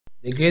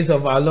The grace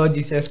of our Lord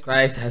Jesus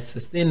Christ has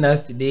sustained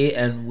us today,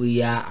 and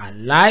we are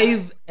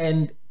alive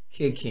and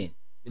kicking.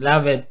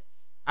 Beloved,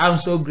 I'm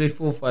so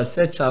grateful for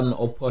such an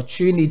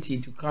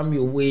opportunity to come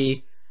your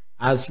way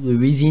as we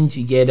reason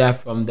together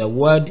from the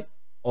Word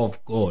of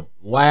God.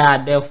 Why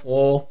are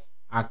therefore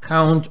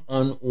account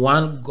on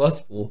one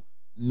gospel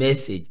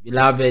message?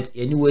 Beloved,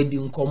 anyway, the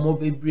nkomo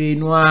bebre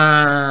no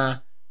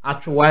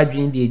atwa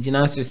adwin de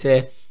gina so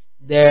say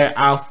there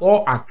are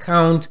 4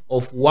 accounts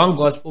of one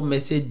gospel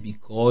message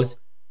because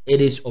it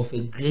is of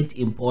a great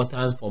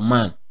importance for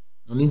man.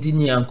 Oniti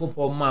ni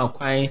yankopon ma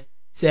kwan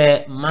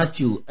say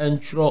Matthew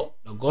entro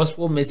the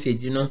gospel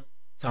message,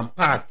 some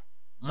part,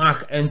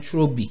 Mark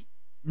entrobi,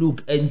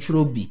 Luke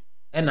entrobi,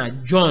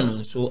 and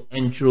John so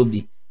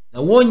entrobi.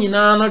 Now one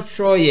not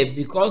sure yet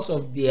because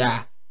of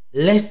their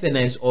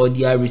listeners or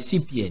their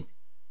recipient.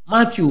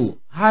 Matthew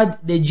had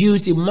the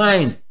Jews in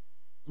mind.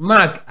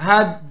 Mark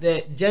had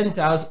the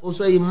Gentiles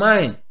also in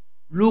mind.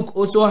 Luke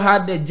also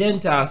had the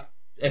Gentiles,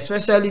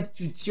 especially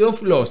to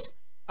Theophilus,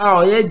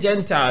 a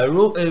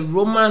Gentile, a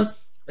Roman,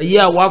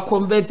 wa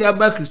converted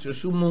by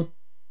Christosumu.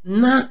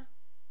 Na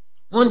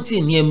one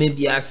thing here may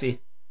be ase.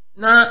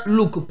 Na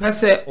Luke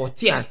pese or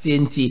tia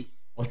senti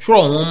or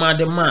throw woman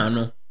the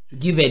man to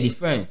give a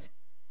difference.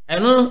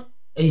 And no,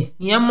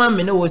 Yama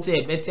mene was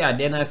say better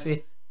than I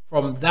say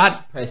from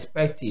that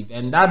perspective,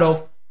 and that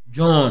of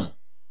John,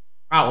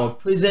 our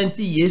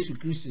presenting Jesus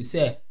Christ to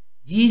say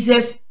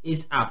Jesus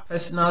is our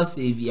personal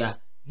savior,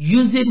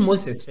 using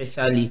most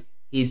especially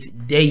his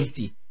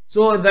deity.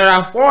 So there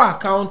are 4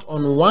 accounts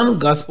on one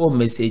gospel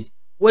message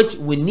which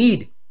we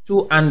need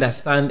to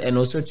understand and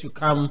also to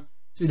come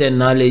to the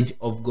knowledge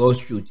of God's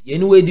truth.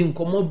 Anyway, the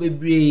nkomo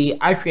bebre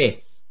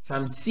ahwe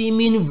some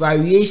seeming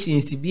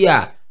variations bi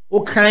a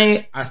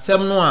okan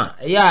asem no a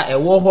ya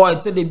ewo ho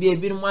ete de bi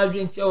ebi no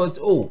adwen che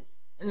o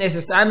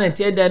necessary na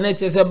tie da na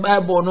che se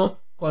Bible no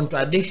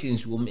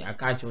contradictions will me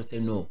catch say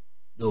no.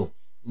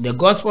 In the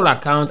gospel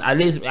account, at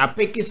least I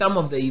pick some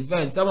of the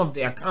events, some of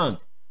the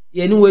accounts.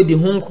 Anyway, the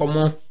home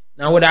common.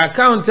 Now with the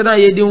account na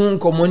ye the home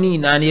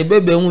common na ye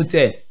bebe hu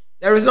say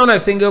there is not a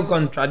single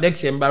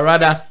contradiction, but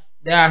rather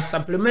there are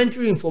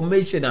supplementary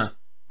information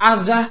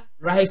other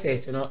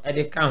writers at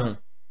the count.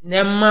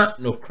 Nema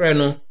no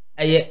kreno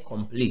aye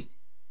complete.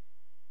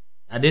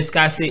 I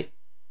discuss it,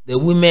 the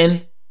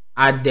women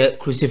at the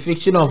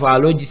crucifixion of our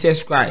Lord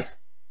Jesus Christ.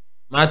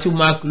 Matthew,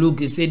 Mark, Luke,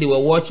 they say they were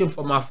watching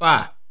from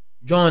afar.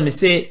 John, they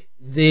say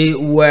they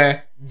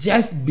were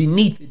just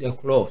beneath the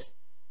cross.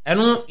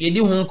 And you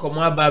didn't come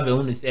about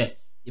when say,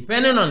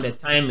 depending on the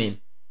timing,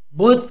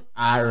 both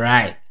are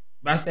right.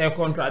 But a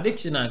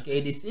contradiction at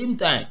the same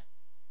time.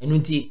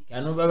 And you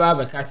cannot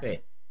be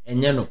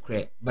and you know,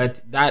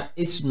 but that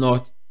is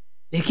not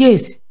the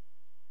case.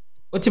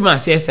 Otima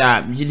says,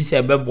 "Mjidi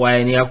se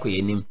beboy ni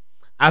akoyenim."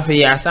 Afi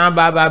ya san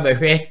baba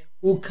behwe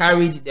who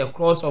carried the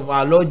cross of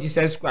our Lord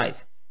Jesus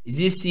Christ. Is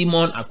it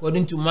Simon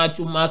according to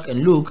Matthew, Mark,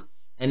 and Luke?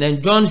 And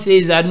then John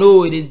says that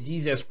no, it is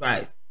Jesus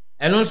Christ.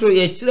 And also,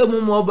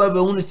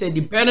 say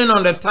depending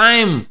on the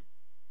time,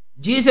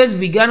 Jesus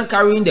began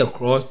carrying the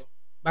cross,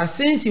 but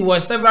since he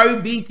was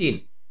severely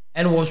beaten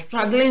and was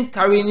struggling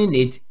carrying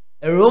it,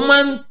 a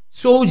Roman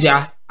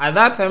soldier at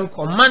that time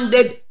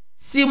commanded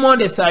Simon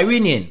the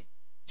Cyrenian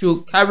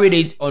to carry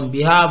it on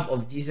behalf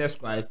of Jesus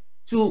Christ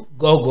to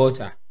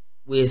Golgotha.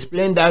 We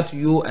explained that to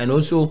you, and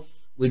also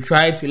we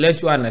try to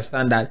let you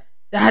understand that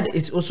that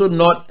is also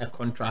not a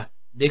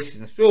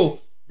contradiction. So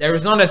there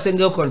is not a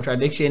single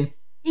contradiction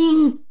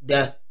in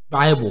the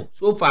Bible.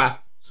 So far,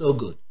 so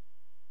good.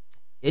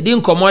 It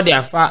didn't come out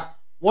there far.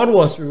 What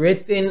was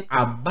written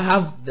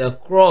above the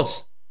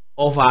cross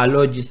of our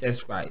Lord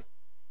Jesus Christ?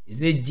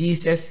 Is it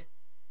Jesus,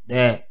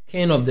 the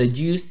King of the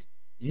Jews?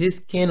 Is this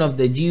King of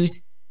the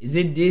Jews? Is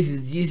it this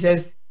is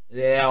Jesus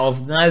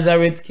of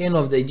Nazareth, King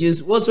of the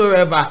Jews?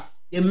 Whatsoever.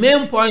 The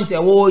main point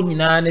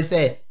is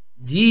say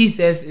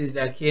Jesus is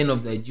the King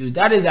of the Jews.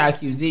 That is the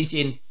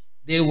accusation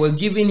they were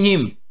giving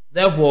him.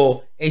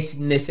 Therefore, it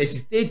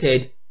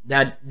necessitated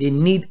that they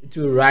need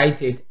to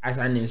write it as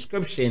an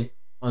inscription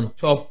on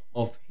top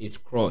of his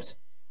cross.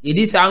 It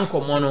is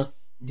uncommon.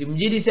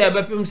 The say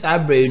bepim sa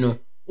abre no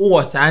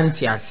wo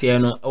tanti ase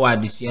no e wa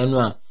desua no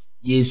a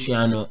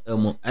yesua no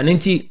emo.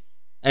 Anenti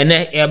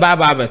ene e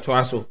baba beto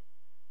aso.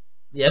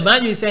 The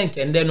Bible saying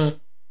kende no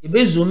e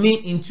be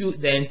zooming into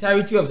the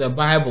entirety of the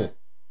Bible.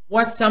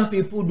 What some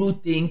people do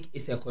think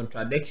is a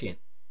contradiction,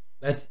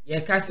 but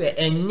you can say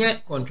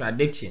enye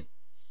contradiction.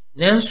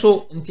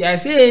 Nenso nti I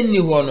say any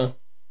no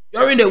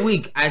during the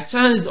week I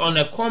chanced on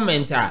a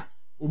commenter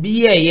obi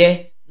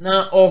ye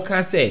na all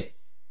can say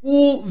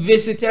who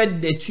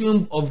visited the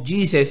tomb of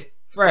Jesus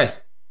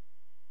first,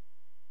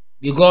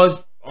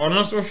 because on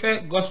also fair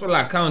gospel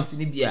account in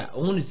Libya I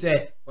want to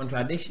say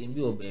contradiction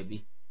be oh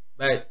baby,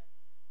 but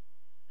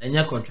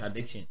enye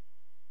contradiction.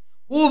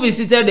 Who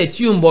visited the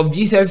tomb of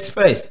Jesus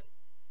first?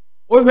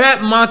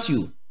 Over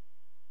Matthew.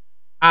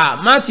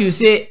 Matthew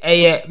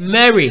say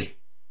Mary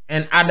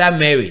and other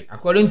Mary.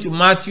 According to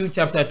Matthew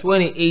chapter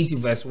 28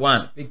 verse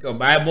 1. Pick your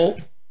Bible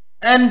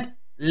and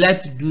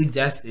let's do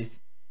justice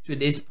to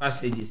these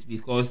passages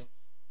because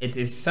it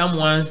is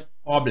someone's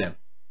problem,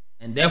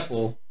 and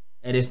therefore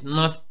it is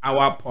not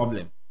our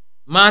problem.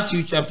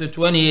 Matthew chapter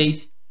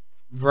 28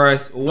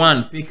 verse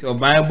 1. Pick your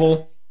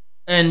Bible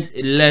and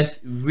let's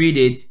read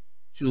it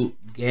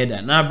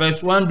together. Now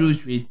verse 1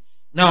 does read,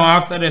 "Now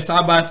after the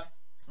Sabbath,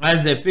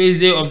 as the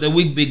first day of the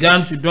week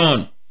began to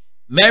dawn,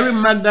 Mary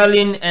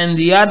Magdalene and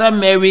the other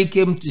Mary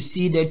came to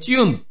see the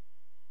tomb."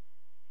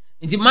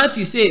 In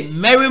Matthew say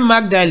Mary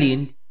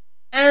Magdalene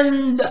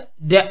and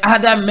the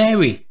other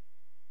Mary.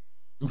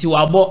 Until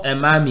wabo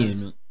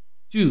emamienu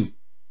 2.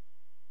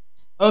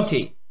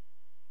 Okay.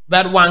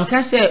 But one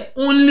can say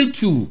only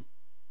 2.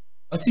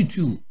 Or see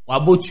 2.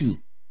 Wabo 2.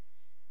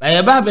 But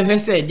your Bible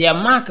said their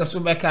mark so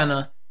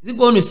is it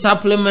going to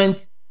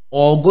supplement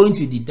or going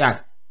to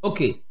deduct?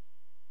 Okay.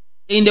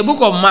 In the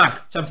book of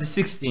Mark, chapter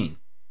 16.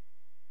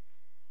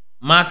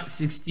 Mark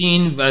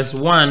 16 verse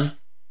 1.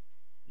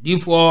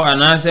 Therefore,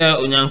 an answer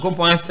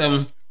Onyankopon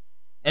asem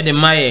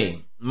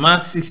edemaye.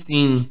 Mark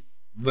 16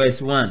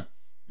 verse 1.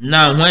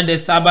 Now when the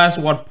Sabbath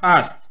was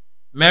past,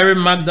 Mary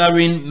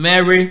Magdalene,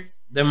 Mary,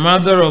 the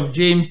mother of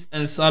James,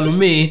 and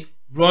Salome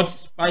brought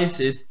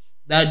spices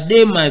that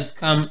they might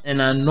come and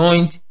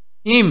anoint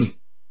him.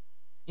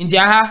 In the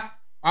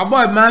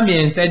about mommy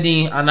and said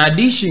an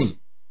addition,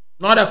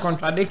 not a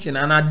contradiction,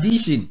 an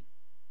addition.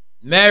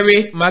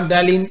 Mary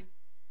Magdalene,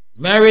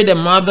 Mary the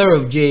mother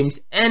of James,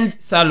 and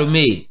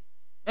Salome.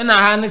 And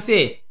I had to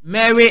say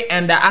Mary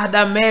and the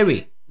other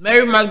Mary.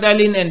 Mary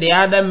Magdalene and the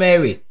other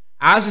Mary.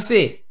 I also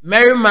say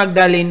Mary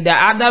Magdalene, the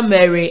other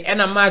Mary,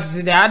 and I mark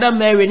the other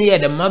Mary near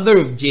the mother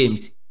of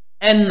James,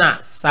 and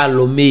not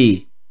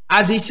Salome.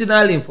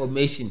 Additional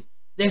information.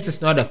 This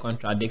is not a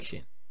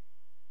contradiction.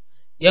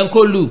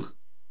 Yanko Luke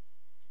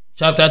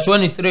chapter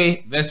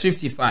 23 verse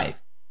 55.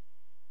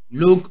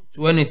 Luke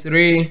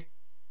 23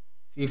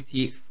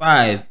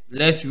 55.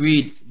 Let's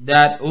read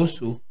that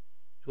also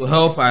to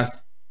help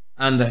us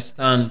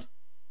understand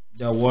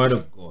the word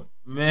of God.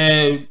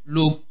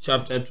 Luke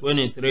chapter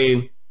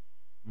 23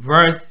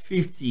 verse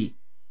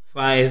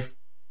 55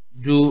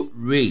 do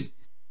read.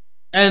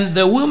 And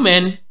the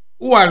women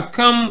who had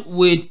come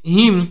with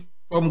him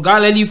from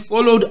Galilee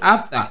followed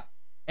after,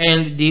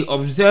 and they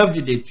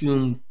observed the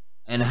tomb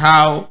and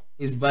how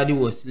his body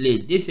was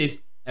laid. This is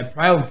a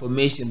prior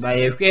information by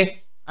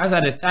as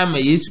at the time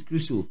of Jesus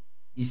Christ.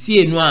 You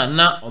see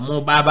na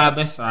omo baba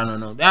besra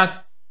no.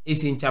 That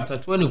is in chapter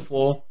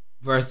 24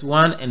 verse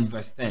 1 and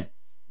verse 10.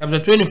 Chapter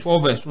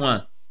 24 verse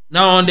 1.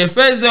 Now on the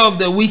first day of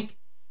the week,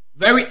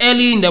 very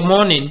early in the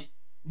morning,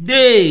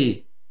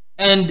 they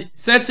and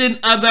certain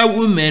other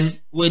women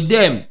with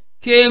them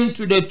came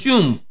to the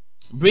tomb,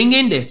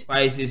 bringing the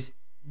spices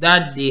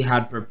that they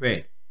had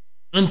prepared.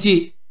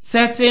 Until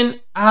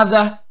certain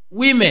other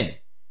women,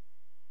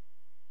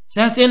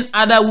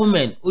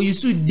 or you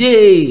see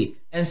they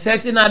and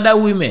certain other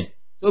women.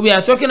 So we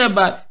are talking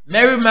about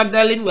Mary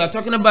Magdalene, we are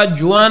talking about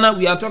Joanna,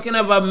 we are talking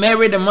about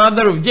Mary, the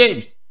mother of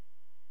James,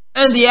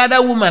 and the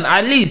other woman.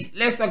 At least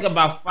let's talk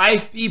about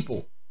 5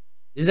 people.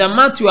 There's a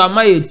Matthew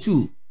Amaya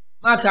 2,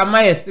 Mark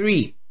Amaya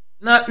 3,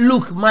 now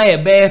Luke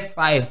Amaya bear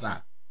 5.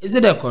 Is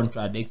it a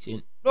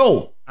contradiction?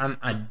 No, an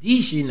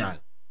additional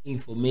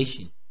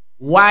information.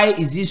 Why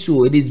is it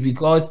so? It is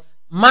because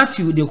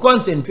Matthew, the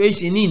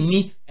concentration in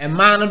me, a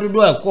man do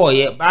a call,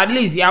 but at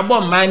least you are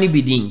born money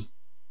bidding.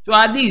 So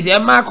at least a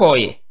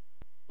makoye.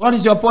 What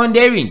is your point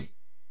therein?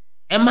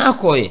 A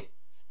makoye.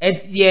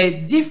 At the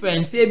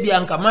difference,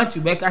 Bianca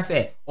Matthew Becker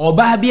say, or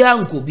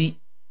Babian be.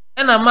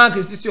 And a mark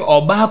is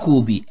or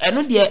Bakubi. And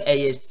no dear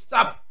a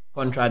sub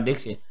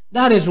contradiction.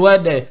 That is where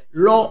the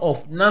law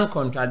of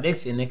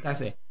non-contradiction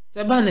say.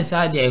 Seban is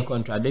a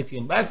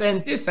contradiction. But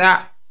scientists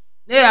are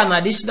there an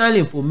additional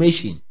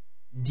information.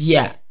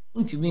 Dear,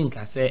 don't you mean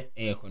say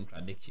a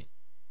contradiction?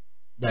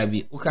 That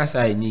be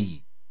Ukasa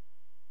ni.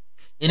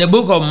 In the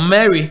book of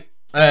Mary,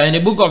 in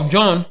the book of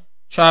John,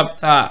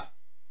 chapter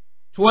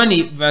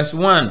 20, verse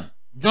 1.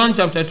 John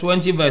chapter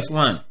 20, verse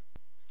 1.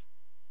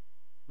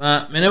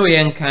 Many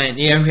and kind,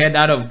 you have heard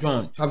that of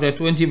John chapter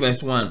 20,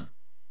 verse 1.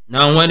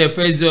 Now, when the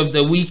first day of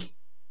the week,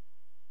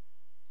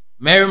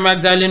 Mary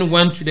Magdalene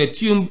went to the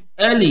tomb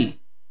early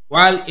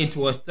while it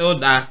was still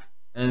dark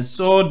and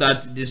saw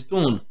that the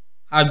stone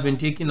had been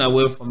taken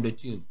away from the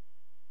tomb.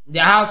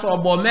 The house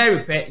of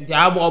Mary, the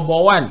house of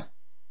one.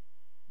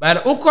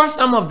 But across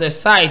some of the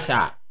site,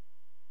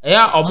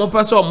 yeah, or more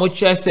person or more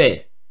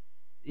say,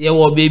 you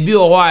will be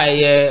or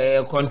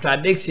why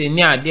contradiction.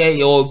 Yeah, there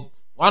you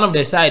one of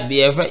the site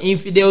be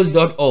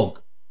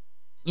infidels.org.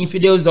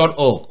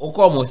 Infidels.org. Or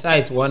come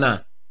site one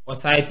or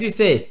site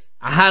say,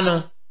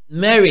 Ahano,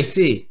 Mary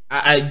say,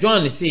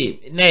 John say,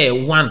 nay,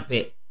 one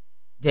pay.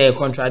 The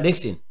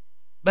contradiction.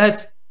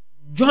 But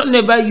John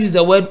never used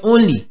the word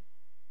only.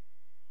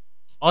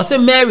 Or say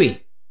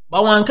Mary.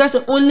 But one can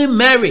say only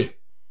Mary.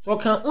 So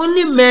can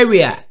only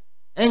Mary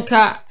and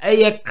can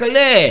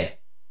clear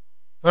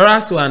for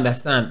us to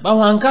understand. But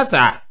one can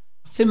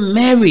say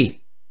Mary.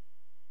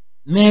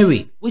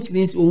 Mary, which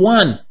means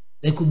one.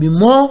 There could be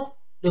more,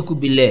 there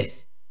could be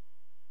less.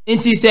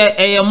 And he said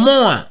a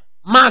more.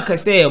 Mark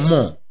say a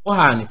more. What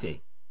can he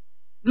say?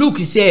 Luke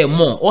say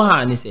more, or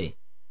how say.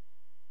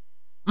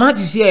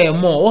 Matthew say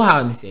more, or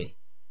how say.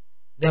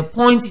 The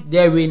point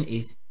therein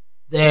is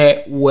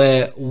there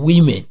were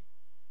women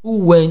who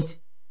went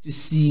to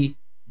see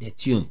the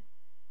tomb.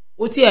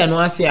 What here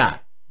no say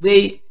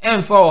we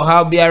emfa or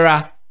how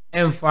biara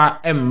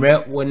emfa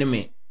emre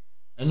wonime.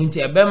 And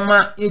into a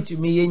bema into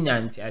me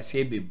nyanti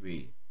ase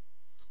bebre.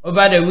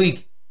 Over the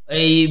week,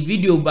 a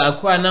video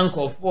back one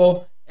uncle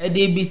for a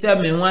day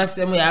beside me one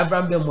semi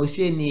Abraham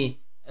Mosheni,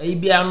 a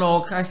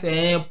biano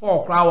case,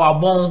 poor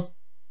crowd bon,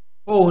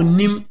 oh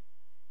nim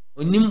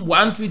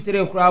 1 2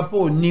 3 crowd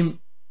po nim.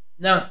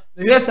 Now,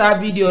 the rest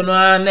of video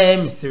no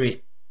name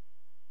three.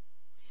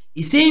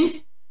 It seems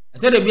I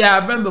tell you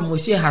Abraham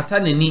Moshe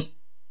hatanini,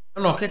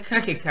 and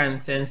okay can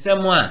send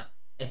someone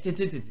a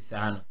titty.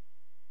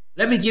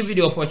 Let me give you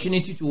the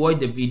opportunity to watch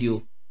the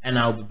video and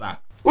I'll be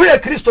back. We are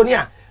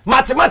Christiania.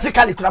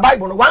 Mathematically, the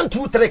Bible 1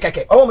 2 3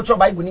 keke. Oh, we try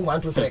Bible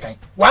 1 2 3 kind.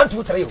 1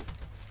 2 3.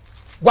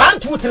 1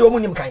 2 3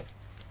 omunim kind.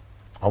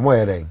 Omo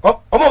ere.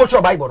 Oh, we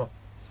try Bible.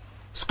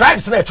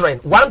 Scribes na train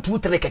 1 2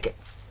 3 keke.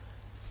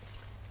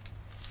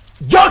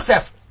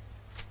 Joseph,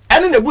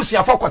 and in the bush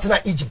for Quatina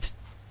Egypt.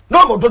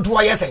 No more don't do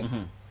what you're saying.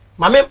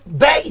 Mame,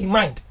 bear in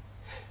mind.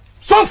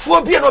 So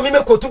for being no me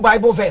go to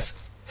Bible verse.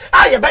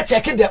 I better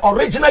checking the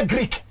original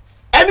Greek.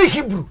 Any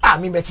Hebrew,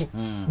 me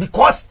meeting.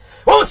 Because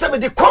one say me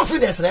the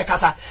confidence na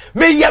kasa.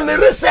 Me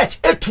research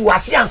to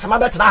asian sama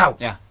better now.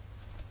 Yeah.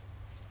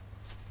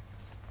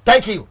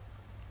 Thank you.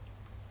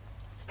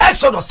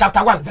 Exodus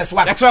chapter 1 verse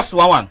 1. Exodus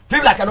 1:1.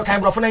 People like I no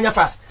kind of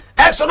fast.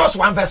 Exodus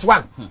 1 verse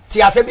 1.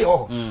 Tiasebi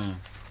oh.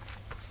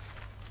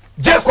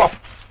 Jacob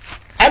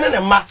and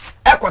then ma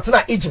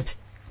ekotena Egypt.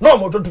 No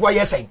more do what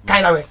you're saying.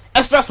 Kind of way.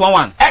 Exodus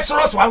 1:1.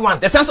 Exodus 1:1.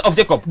 The sons of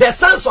Jacob. The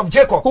sons of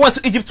Jacob. Who went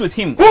to Egypt with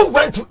him. Who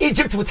went to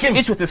Egypt with him.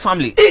 Each with his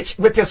family. Each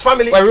with his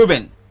family. Were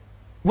Reuben.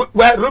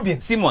 Were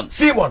Reuben. Simon.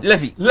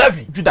 Levi.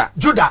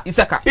 Judah.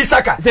 Issachar.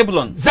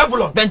 Zebulun.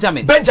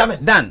 Benjamin.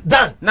 Dan.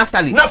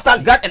 Naphtali.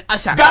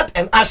 Gad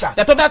and Asher.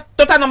 The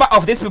total number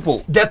of these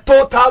people. The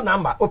total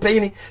number.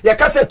 Opeyini. You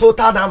can say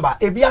total number.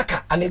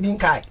 Ebiaka and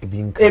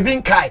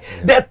Ebinkai.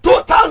 The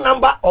total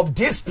number of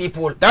these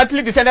people.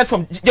 Directly descended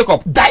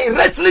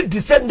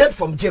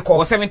from Jacob.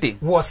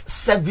 Was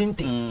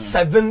 70.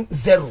 70.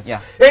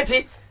 Yeah.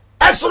 80.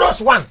 Exodus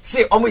 1,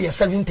 say almost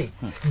 70.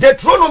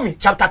 Deuteronomy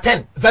chapter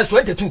 10, verse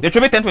 22.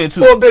 Deuteronomy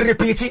 10:22. Oh, be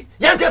repeated.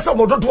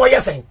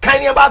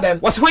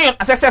 Was when your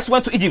ancestors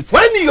went to Egypt.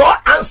 When your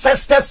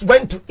ancestors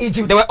went to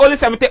Egypt, there were only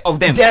 70 of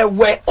them. There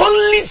were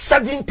only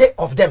 70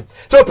 of them.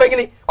 So,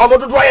 Peggy,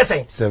 Omodo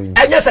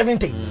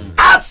 70.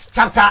 Acts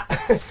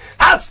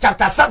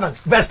chapter 7,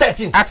 verse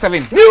 13. Acts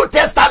 7. New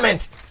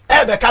Testament,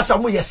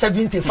 Ebekasamu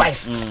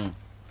 75.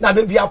 Na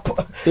maybe we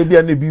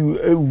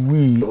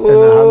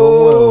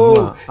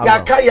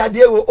ya kaya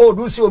de o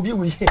do so bi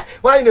we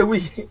why na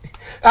we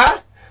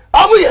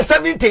Omu ye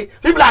 70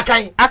 people are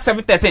kind. Acts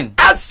 7:13.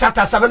 Acts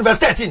chapter 7 verse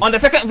 13. On the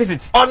second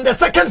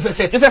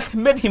visit, Joseph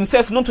made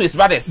himself known to his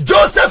brothers.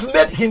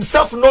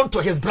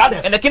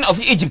 And the king of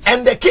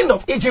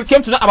Egypt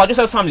came to know about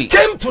Joseph's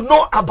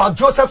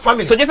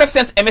family. So Joseph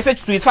sent a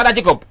message to his father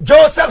Jacob.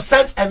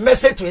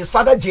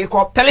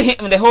 Telling him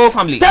and the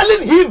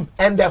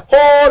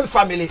whole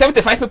family.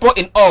 75 people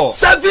in all.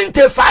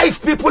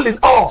 75 people in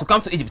all. To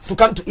come to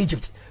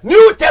Egypt.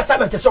 New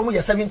Testament is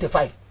somewhere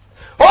 75.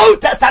 Old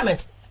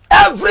Testament.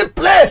 Every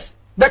place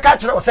the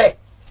catcher will say,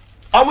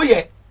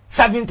 "Omuye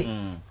 70."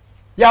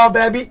 Yeah,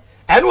 baby.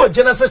 And what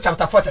Genesis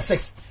chapter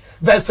 46,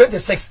 verse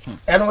 26.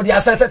 And what the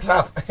asserted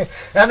trap.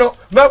 And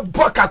no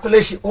book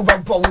calculation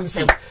over Paul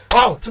say,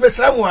 "Oh, to be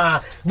someone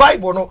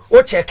Bible no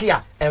o check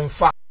here and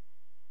fa."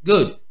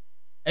 Good.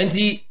 And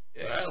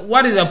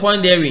what is the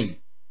point therein?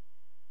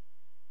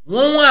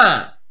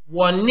 One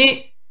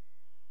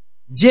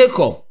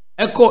Jacob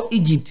echo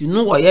Egypt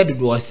no what you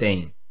do was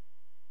saying.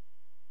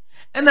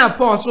 And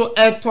apostle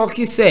talk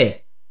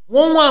say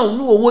one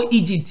who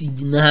Egypt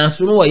na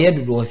so no what you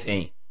do was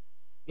saying.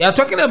 We are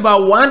talking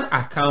about one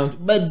account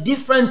but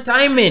different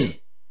timing.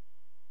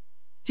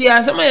 See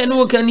as some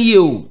you can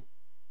you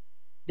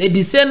the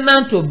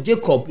descendant of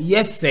Jacob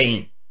yes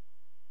saying.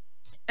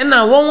 And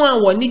now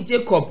one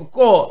Jacob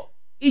call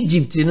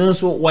Egypt no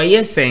so what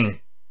you saying.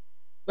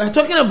 We are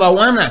talking about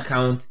one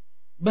account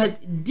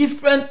but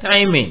different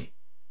timing.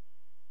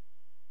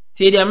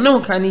 See them no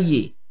can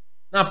ye.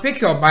 Now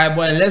pick your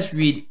Bible and let's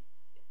read.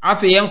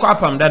 After yanko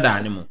apam dada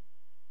animo.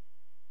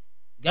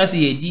 Just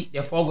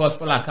the four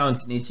gospel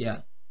accounts in each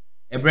year.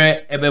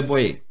 Ebe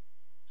boy.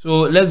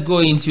 So let's go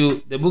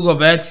into the book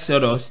of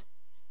Exodus.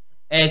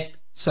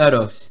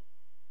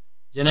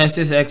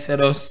 Genesis,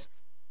 Exodus,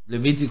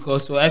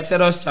 Leviticus. So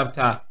Exodus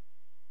chapter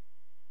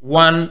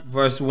 1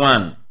 verse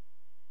 1.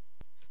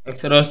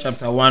 Exodus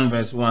chapter 1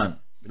 verse 1.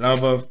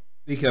 Beloved,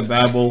 pick your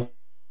Bible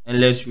and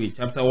let's read.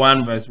 Chapter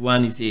 1 verse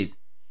 1 it says,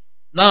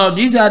 "Now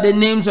these are the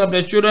names of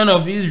the children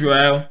of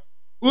Israel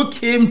who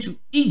came to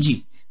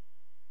Egypt.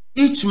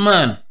 Each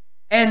man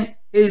and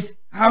his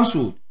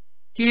household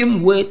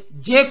came with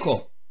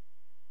Jacob."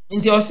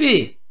 And you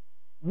see,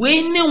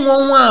 we ne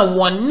won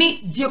one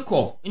ni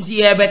Jacob nti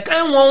ye be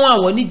kan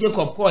won one ni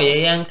Jacob ko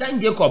ye yan kan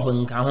Jacob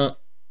nka ho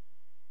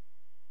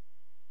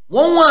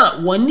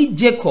won one ni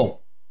Jacob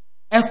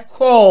e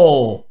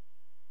ko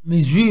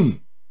Misraim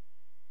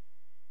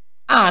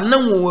na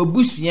won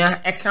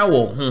abusua e ka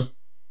wo ho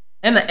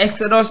and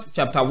Exodus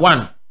chapter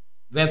 1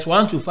 verse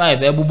 1 to 5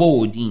 ebubo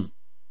wodin.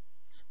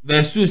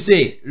 Verse 2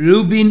 say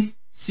Reuben,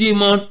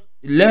 Simon,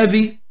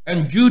 Levi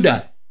and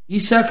Judah,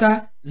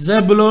 Issachar,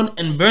 Zebulun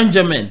and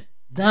Benjamin,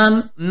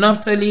 Dan,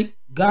 Naphtali,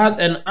 Gad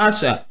and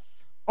Asher,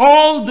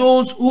 all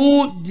those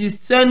who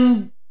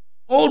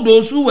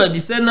were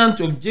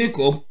descendants of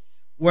Jacob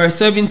were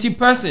 70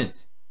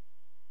 persons.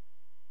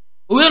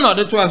 We know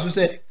the to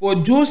say for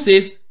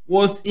Joseph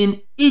was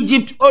in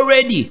Egypt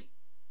already.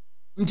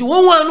 Nti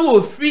one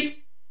who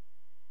free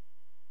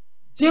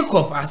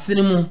Jacob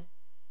asinimu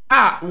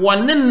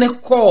one ne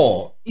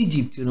call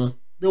Egypt no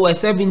they were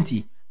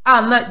 70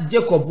 na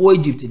Jacob wo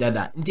Egypt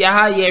dada nti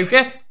aha ye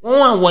hwe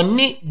one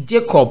ni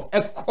Jacob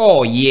e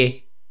call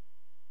ye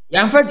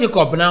yamfa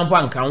Jacob na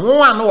mpa nka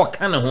one na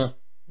waka ne ho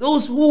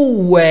those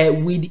who were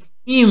with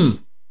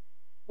him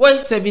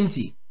were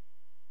 70.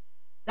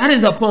 That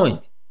is the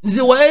point.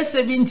 They were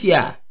 70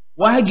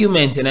 what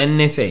argument na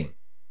nne say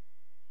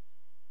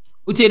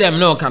uche them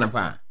no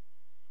kanapa.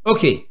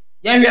 Okay,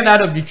 yeah, hear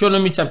that of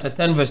Deuteronomy chapter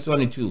 10 verse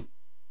 22.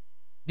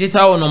 This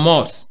how no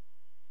more.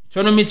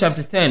 Deuteronomy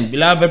chapter 10.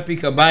 Beloved,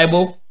 pick a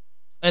Bible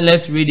and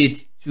let's read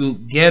it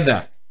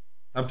together.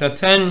 Chapter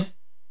 10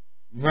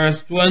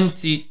 verse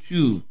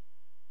 22.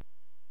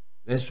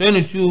 Verse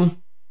 22,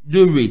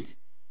 do read.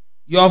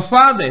 Your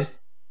fathers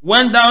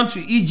went down to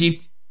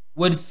Egypt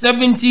with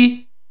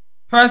 70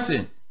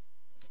 persons,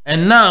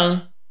 and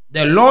now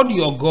the Lord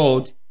your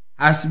God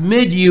has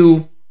made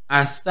you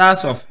as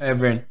stars of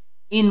heaven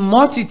in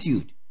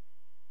multitude.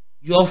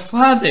 Your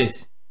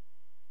fathers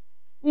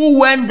who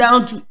went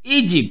down to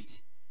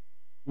Egypt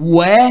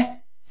were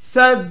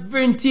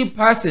 70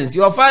 persons.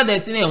 Your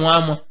fathers in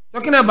one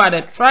talking about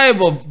the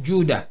tribe of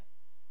Judah.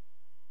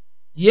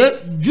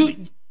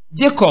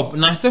 Jacob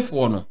na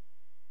sefo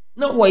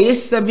no were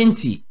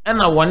 70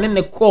 and I one in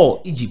the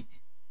call Egypt.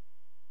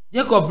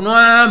 Jacob no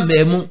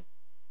ambemu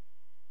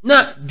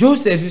na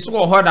Joseph is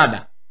so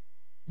hard.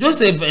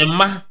 Joseph and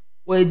ma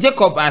were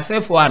Jacob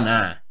asefo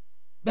na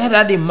bear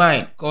that in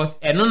mind cause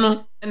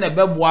no and the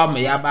beboa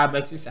me ya ba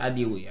betis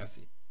ade we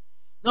yase.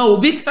 Now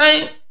we be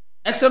kind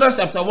Exodus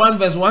chapter 1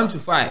 verse 1 to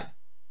 5.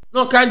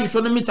 No kind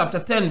Deuteronomy chapter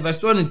 10 verse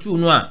 22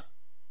 no.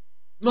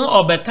 No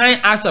obe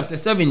kind Acts chapter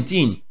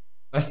 17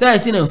 verse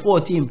 13 and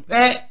 14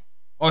 pair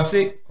or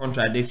say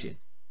contradiction.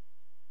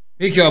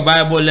 Pick your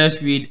Bible, let's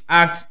read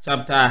Acts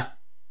chapter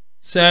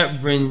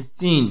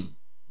 17.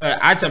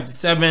 Acts chapter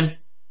 7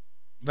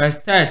 verse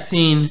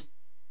 13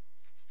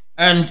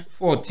 and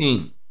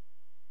 14.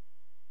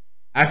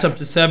 Acts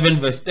chapter 7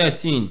 verse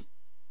 13.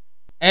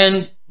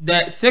 And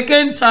the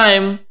second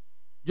time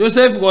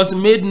Joseph was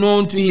made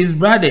known to his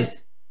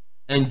brothers,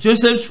 and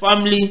Joseph's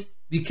family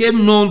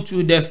became known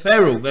to the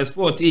Pharaoh. Verse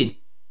 14.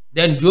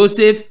 Then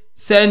Joseph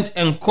sent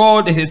and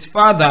called his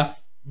father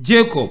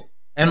Jacob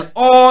and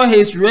all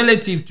his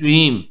relatives to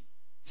him,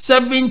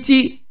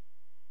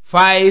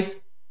 75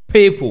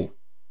 people.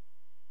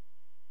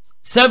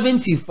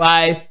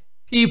 75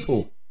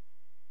 people.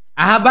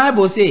 Our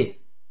Bible say,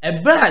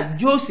 Ebra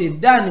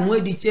Joseph dan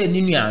we di che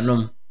ni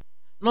nuanom.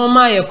 No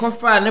ma ye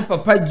kofa ne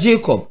papa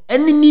Jacob.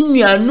 Eni ni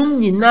nuanom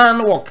nyina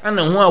na wo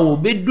kana ho a wo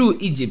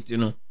bedu Egypt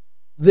no.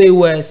 They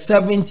were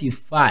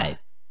 75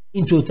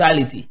 in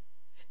totality.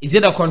 Is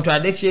it a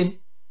contradiction?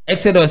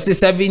 Exodus say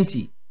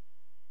 70.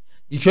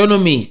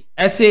 Deuteronomy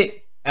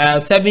say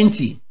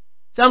 70.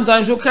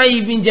 Sometimes you can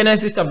even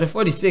Genesis chapter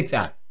 46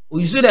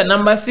 we use the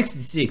number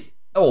 66.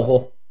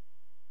 Oh,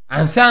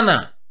 and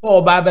sana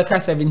Paul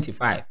Babeka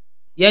 75.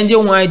 Yenje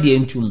why the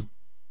entum.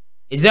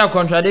 Is there a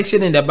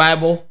contradiction in the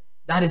Bible?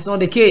 That is not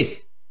the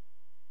case.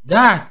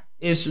 That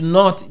is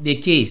not the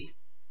case.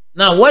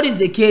 Now, what is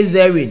the case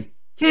therein?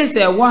 Case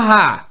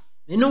waha.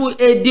 You know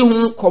edi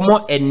hu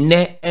komo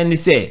enne and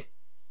say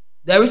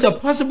there is a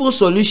possible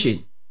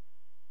solution.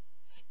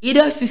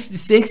 Either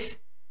 66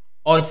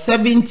 or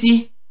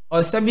 70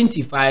 or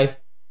 75.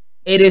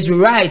 It is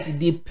right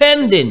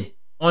depending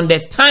on the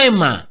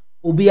timer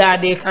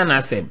ubiade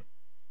kanasem.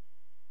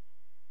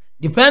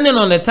 Depending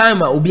on the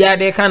timer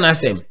ubiade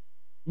kanasem.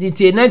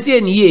 Niti nati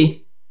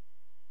ye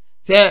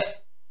say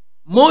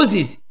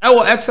Moses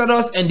our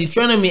Exodus and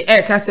Deuteronomy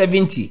ka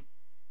 70.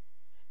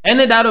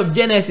 Any that of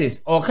Genesis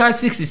or ka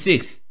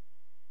 66.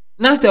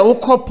 Now say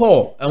oko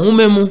Paul and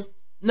wumemu.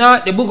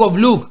 Now the book of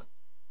Luke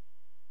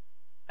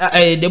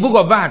the book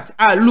of Acts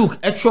Luke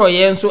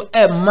Troy so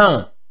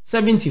mount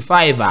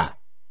 75.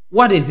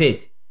 What is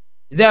it?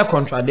 Is there a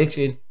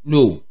contradiction?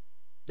 No.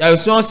 There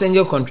is no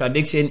single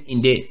contradiction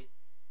in this.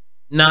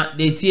 Now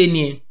the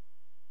TNA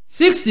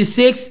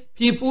 66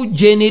 people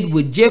journeyed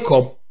with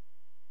Jacob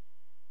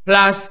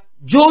plus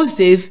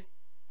Joseph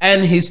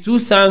and his two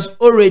sons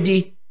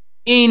already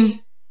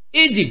in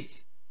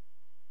Egypt.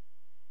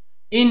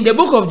 In the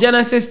book of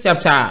Genesis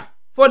chapter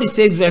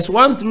 46 verse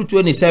 1 through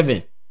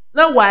 27,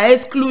 na why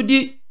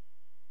exclude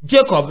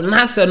Jacob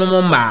nase no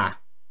mma.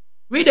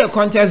 Read the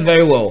context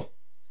very well,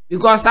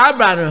 because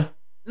Abraham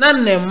na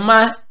ne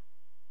ma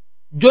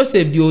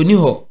Joseph di oni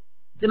ho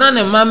tina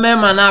ne ma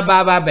mema na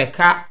baba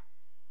beka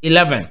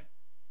 11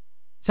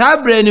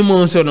 Sabre ni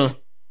mo nso no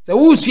se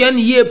wusua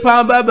ne ye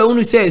pa baba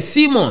unu say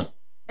Simon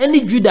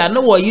any Judah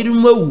no wo yiri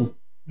mawu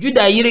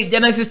Judah yiri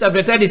Genesis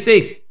chapter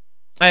 36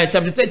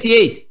 chapter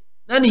 38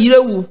 na ne yiri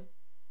wu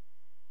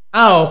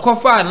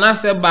okofa na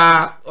se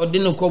ba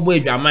odinu kobo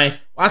adwaman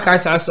waka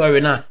sa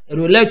story na it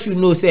will let you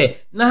know say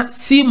na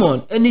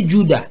Simon any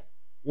Judah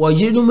wo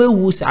yiri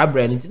mawu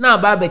Sabre ni tina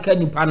baba beka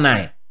nipa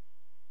 9.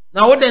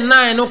 Now what the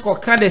 9 no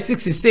koka the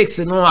 66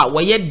 no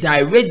where you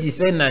direct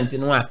descendant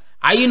no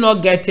are you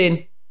not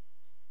getting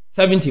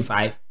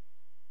 75?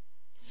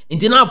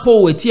 Inti na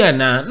Paul wetia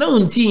na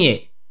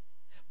untinye.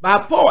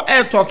 But Paul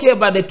talking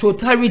about the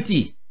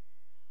totality.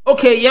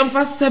 Okay,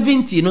 yemfa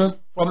 70 no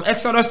from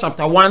Exodus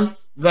chapter 1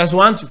 verse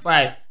 1 to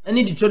 5 and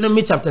in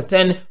Deuteronomy chapter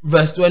 10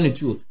 verse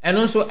 22 and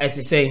also at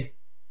saying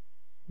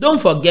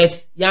don't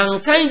forget yang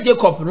kind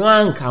Jacob no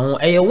anka ho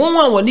eye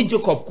won won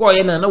Jacob ko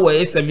ye na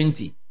we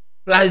 70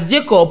 plus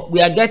Jacob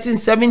we are getting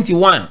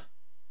 71.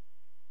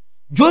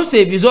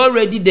 Joseph is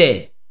already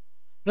there.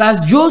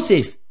 Plus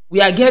Joseph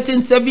we are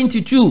getting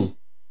 72.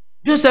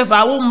 Joseph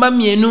awumba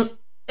mienu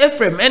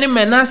Ephraim and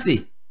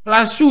Manasseh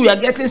plus 2 we are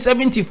getting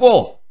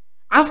 74.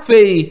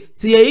 Afe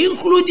se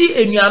include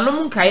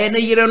enuanom kaye na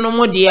yere no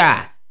mo de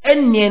a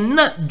enne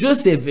na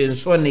Joseph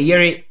nso ne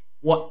yere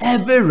were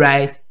every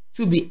right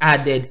to be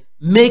added,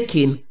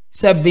 making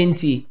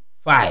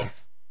 75.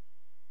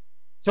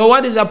 So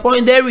what is the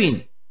point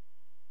therein?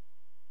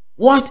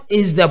 What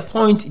is the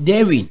point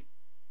therein?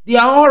 They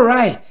are all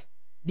right,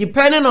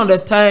 depending on the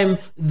time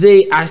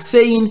they are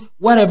saying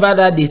whatever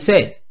that they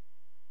said.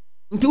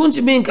 Don't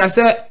you mean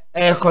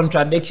a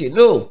contradiction?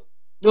 No,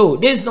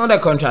 this is not a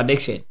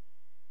contradiction.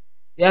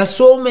 There are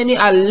so many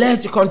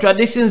alleged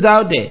contradictions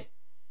out there.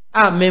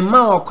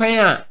 Mema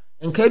okwanya,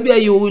 and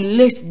maybe you will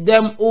list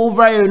them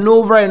over and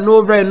over and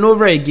over and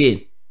over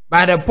again.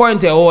 But the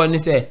point I want to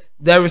say,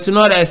 there is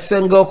not a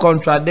single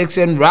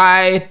contradiction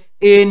right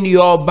in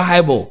your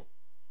Bible.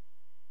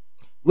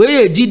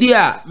 Weye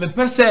jidia me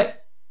pese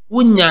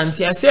wunya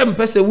nti ase me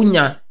pese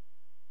wunya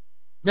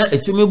na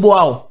etumi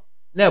boa wo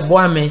na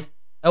eboa me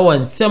e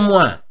won nsem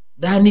a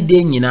da ni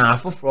de nyina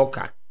afoforo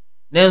ka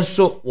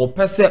nenso wo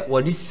pese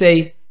wo di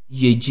say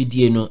ye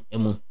jidie no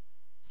emu.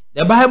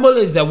 The Bible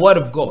is the word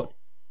of God,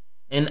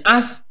 and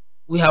as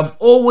we have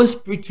always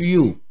preached to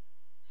you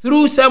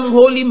through some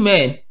holy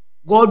men,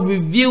 God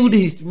revealed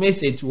his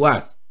message to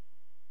us.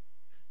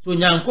 So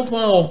nyankopon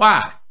wo ho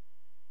a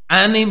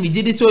ane mi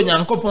jidi so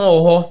nyankopon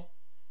wo ho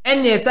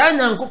ene sa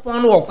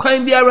nyankopon no wo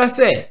kwan biara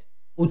se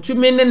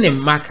otumi ne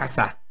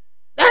makasa.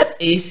 That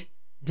is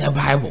the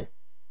Bible.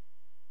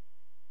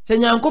 Se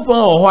nyankopon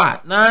wo ho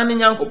a na ne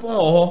nyankopon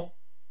wo ho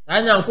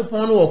na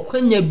nyankopon no wo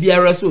kwanya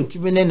biara se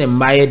otumi ne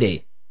mbaye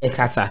de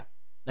ekasa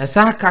na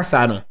sa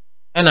kasa no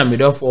ena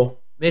medofo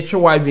metwe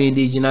wadwen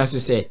de gina so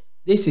say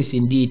this is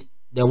indeed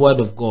the word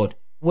of God,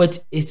 which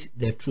is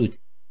the truth.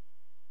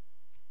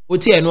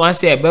 Oti eno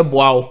ase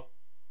ebeboa wo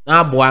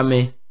na aboa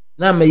me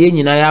na ma ye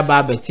nyina ya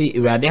ba beti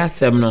irade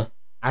asem no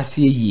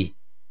ase yie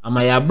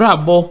ama ya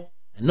brabo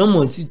no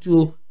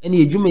monsituo ene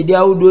ejumedi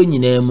awodo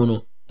nyina mu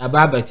no ya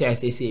ba beti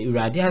asese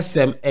irade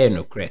asem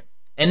enokre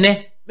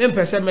ene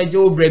mempese meje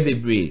obre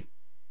bebre.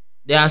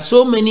 There are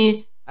so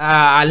many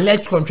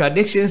alleged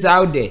contradictions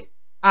out there.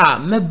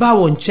 Meba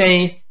won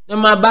chen na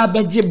ma ba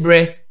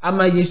bejibre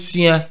ama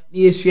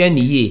yesua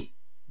ni ye.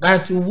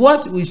 But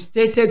what we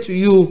stated to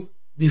you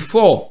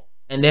before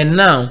and then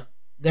now,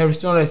 there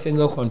is not a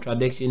single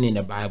contradiction in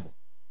the Bible.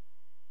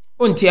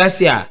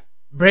 Untiasia,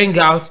 bring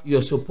out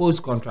your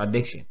supposed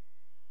contradiction.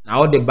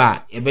 Now the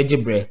bar,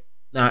 ebejibre,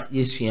 na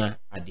yesua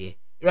ade.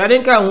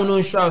 Radenka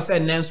hunu shout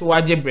said nenso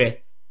wajibre.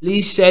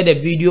 Please share the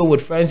video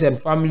with friends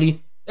and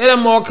family. Let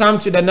them all come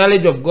to the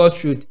knowledge of God's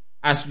truth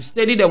as we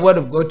study the word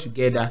of God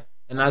together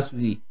and as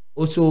we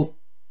also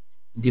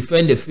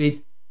defend the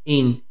faith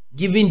in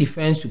giving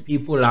defense to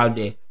people out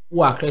there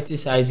who are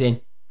criticizing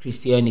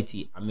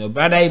Christianity. I'm your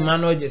brother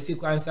Emmanuel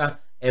Jesikwansa,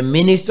 a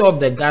minister of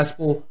the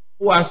gospel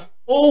who has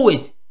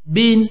always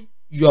been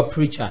your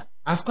preacher.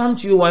 I've come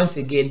to you once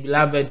again,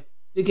 beloved.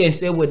 You can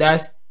stay with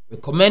us.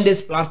 Recommend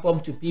this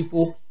platform to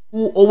people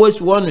who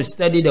always want to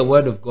study the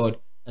word of God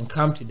and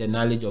come to the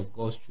knowledge of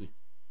God's truth.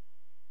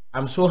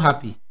 I'm so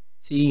happy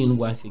seeing you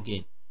once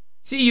again.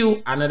 See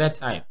you another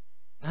time,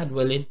 God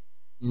willing,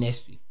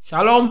 next week.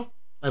 Shalom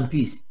and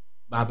peace.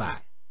 Bye-bye.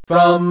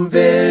 From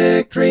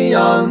victory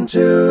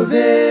unto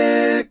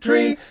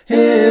victory,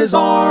 his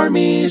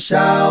army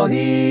shall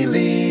he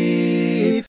lead.